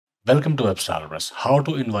Welcome to WebSolvers, how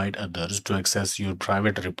to invite others to access your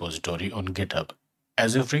private repository on GitHub.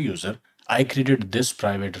 As a free user, I created this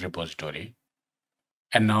private repository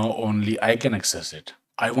and now only I can access it.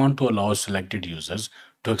 I want to allow selected users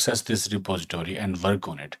to access this repository and work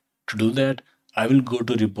on it. To do that, I will go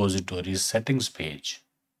to repositories settings page.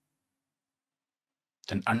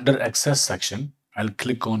 Then under access section, I'll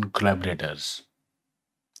click on collaborators.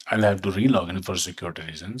 I'll have to re-log in for security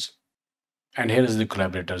reasons. And here is the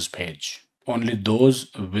collaborators page. Only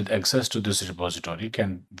those with access to this repository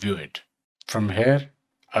can view it. From here,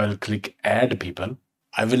 I will click add people.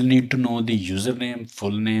 I will need to know the username,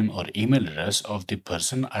 full name or email address of the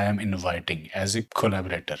person I am inviting as a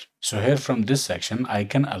collaborator. So here from this section, I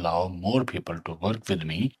can allow more people to work with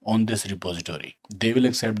me on this repository. They will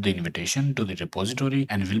accept the invitation to the repository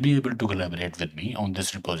and will be able to collaborate with me on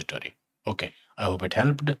this repository. Okay, I hope it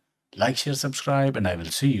helped. Like, share, subscribe, and I will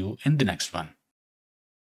see you in the next one.